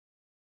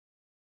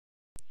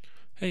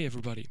Hey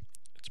everybody,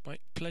 it's my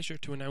pleasure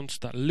to announce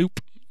that Luppp,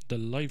 the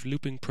live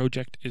looping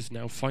project, is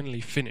now finally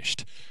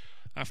finished.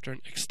 After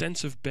an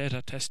extensive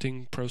beta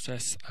testing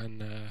process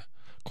and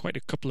quite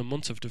a couple of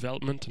months of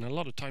development and a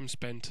lot of time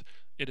spent,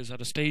 it is at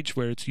a stage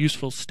where it's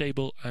useful,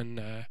 stable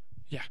and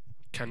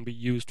can be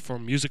used for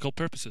musical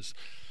purposes.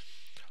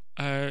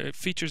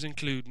 Features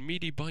include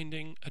MIDI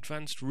binding,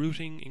 advanced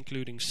routing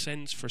including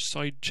sends for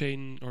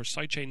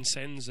sidechain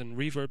sends and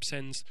reverb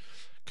sends,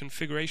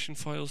 configuration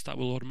files that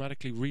will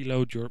automatically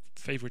reload your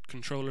favorite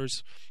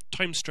controllers,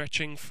 time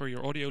stretching for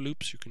your audio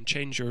loops. You can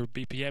change your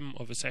BPM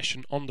of a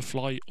session on the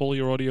fly. All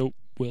your audio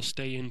will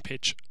stay in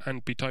pitch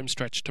and be time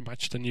stretched to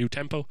match the new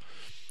tempo.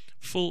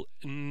 Full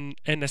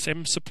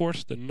NSM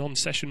support, the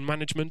non-session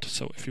management,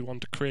 so if you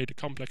want to create a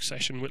complex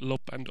session with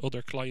Luppp and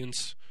other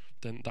clients,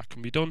 then that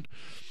can be done.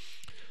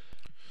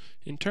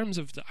 In terms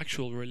of the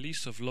actual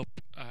release of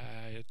Luppp,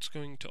 it's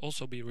going to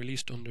also be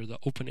released under the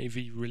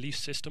OpenAV release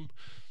system.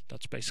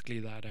 That's basically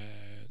that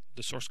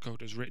the source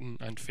code is written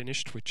and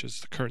finished, which is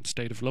the current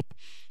state of Luppp.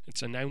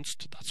 It's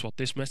announced, that's what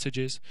this message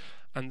is.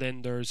 And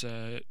then there's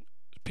a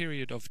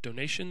period of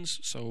donations,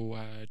 so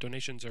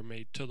donations are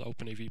made to the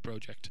OpenAV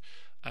project.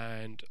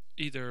 And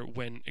either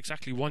when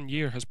exactly 1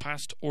 year has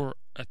passed or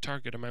a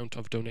target amount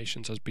of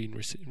donations has been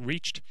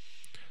reached,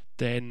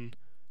 then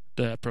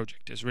the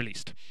project is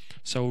released.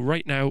 So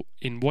right now,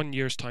 in 1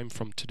 year's time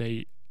from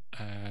today,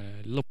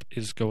 Luppp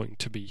is going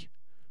to be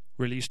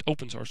released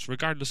open source,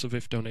 regardless of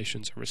if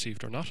donations are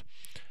received or not.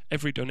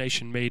 Every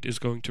donation made is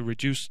going to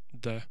reduce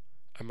the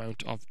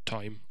amount of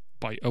time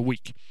by a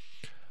week.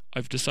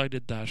 I've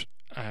decided that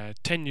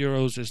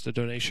 €10 is the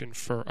donation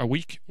for a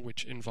week,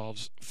 which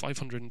involves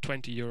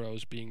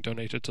 €520 being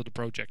donated to the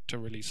project to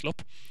release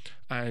Luppp,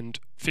 and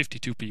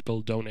 52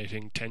 people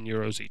donating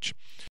 €10 each.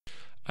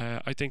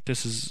 I think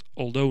this is,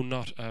 although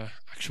not an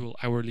actual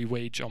hourly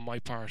wage on my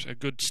part, a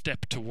good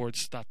step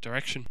towards that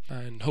direction,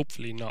 and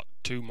hopefully not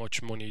too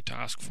much money to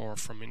ask for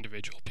from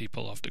individual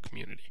people of the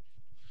community.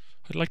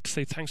 I'd like to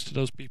say thanks to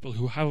those people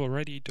who have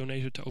already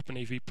donated to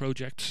OpenAV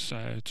projects.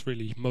 It's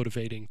really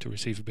motivating to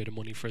receive a bit of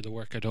money for the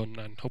work I've done,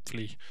 and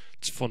hopefully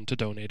it's fun to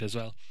donate as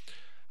well.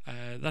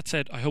 That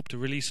said, I hope to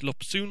release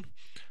Luppp soon,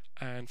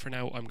 and for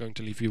now I'm going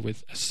to leave you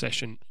with a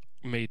session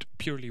made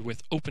purely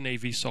with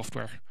OpenAV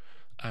software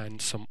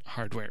and some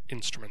hardware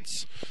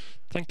instruments.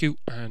 Thank you,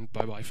 and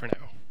bye bye for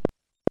now.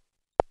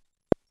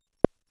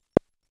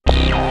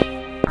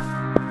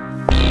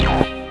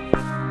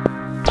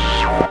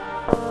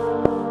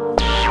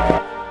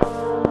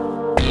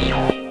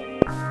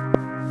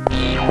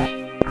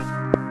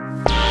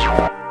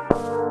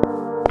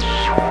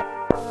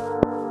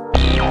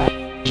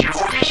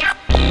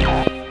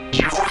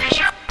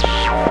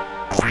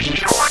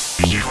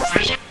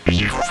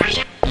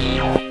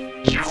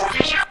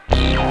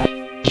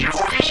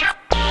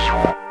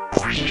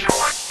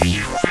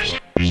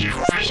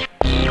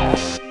 Visual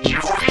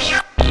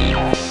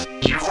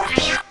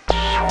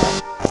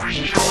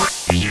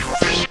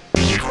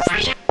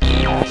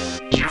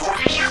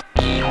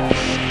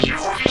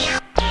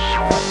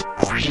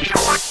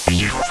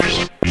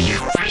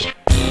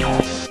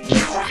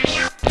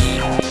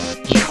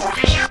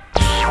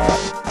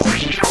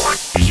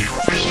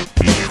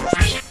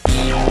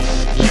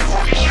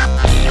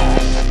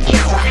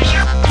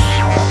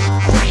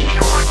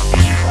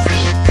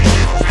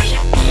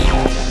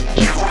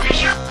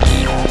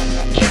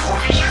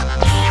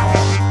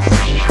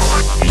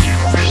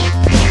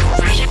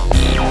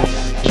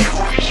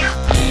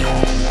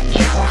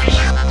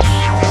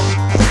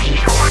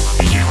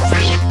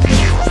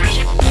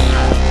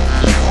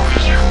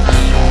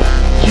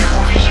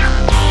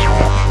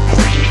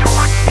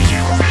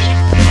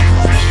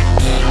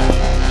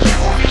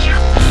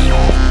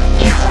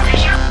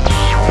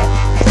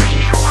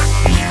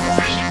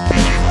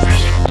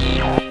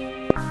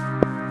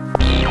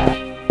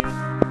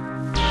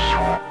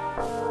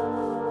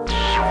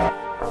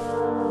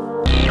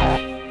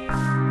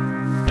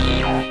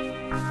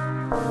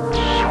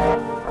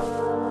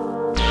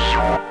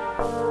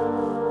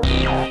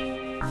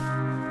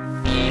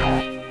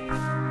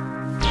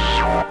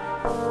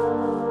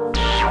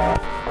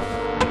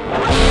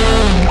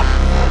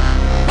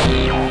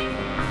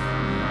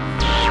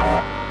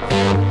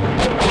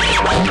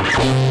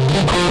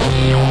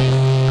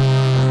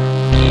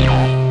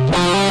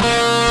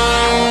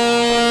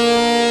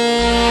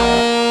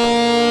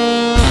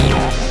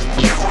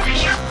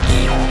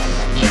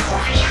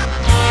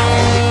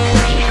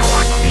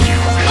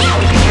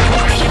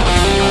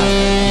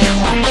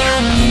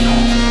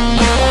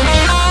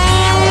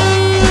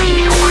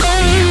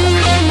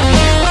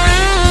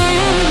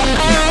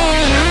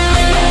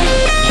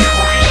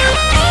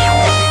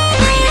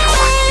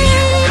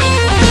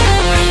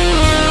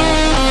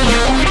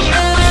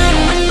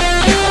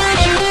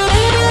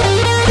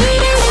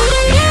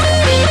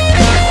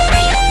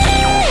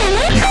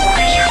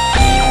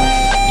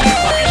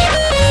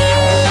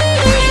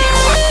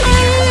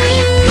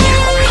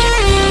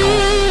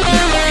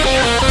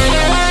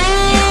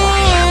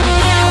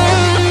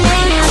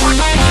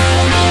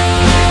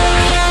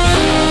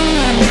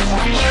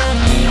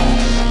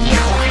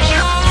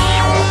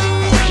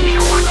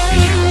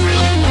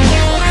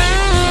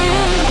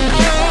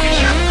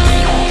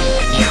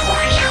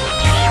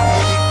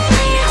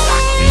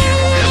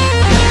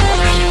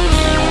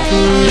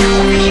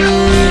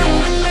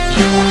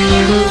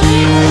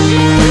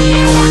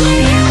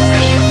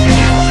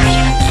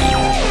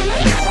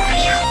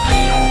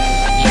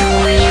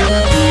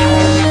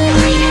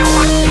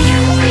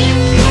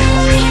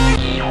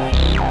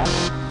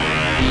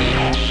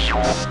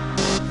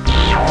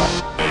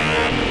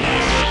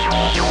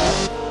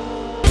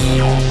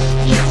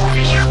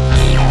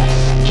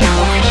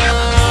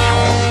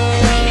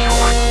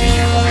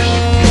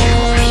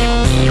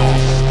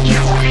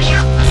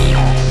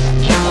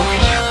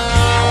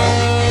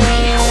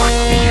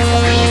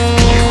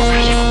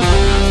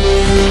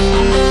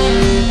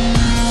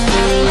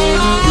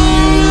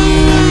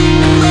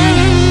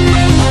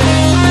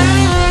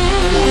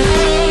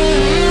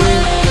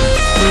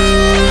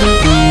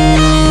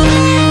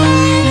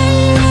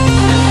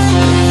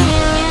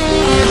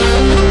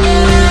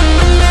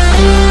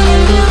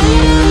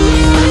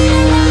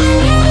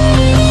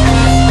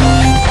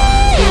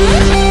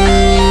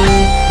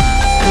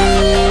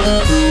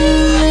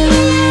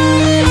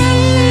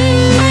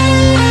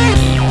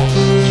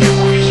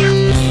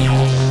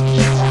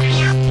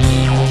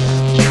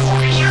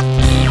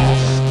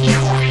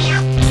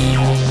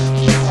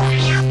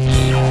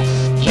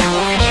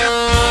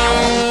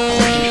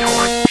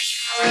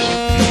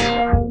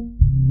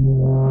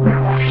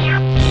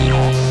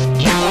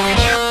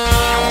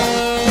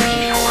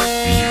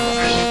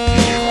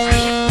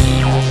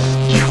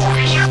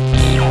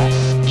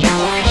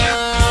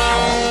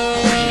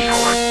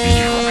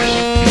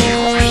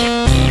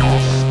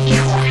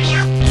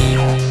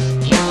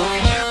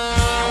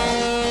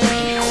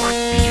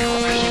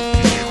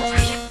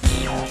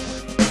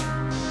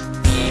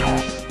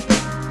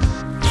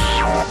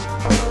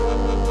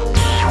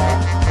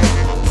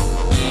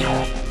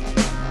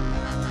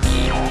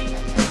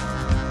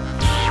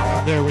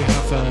There we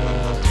have a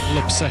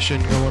Luppp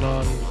session going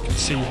on. You can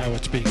see how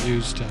it's being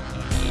used and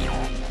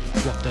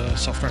what the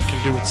software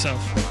can do itself.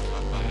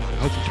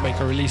 Hoping to make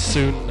a release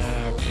soon.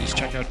 Please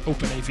check out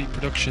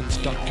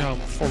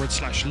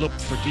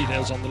openavproductions.com/Luppp for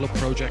details on the Luppp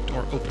project,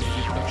 or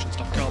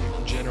openavproductions.com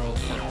in general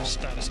for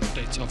status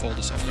updates of all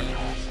the software.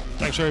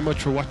 Thanks very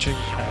much for watching,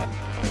 and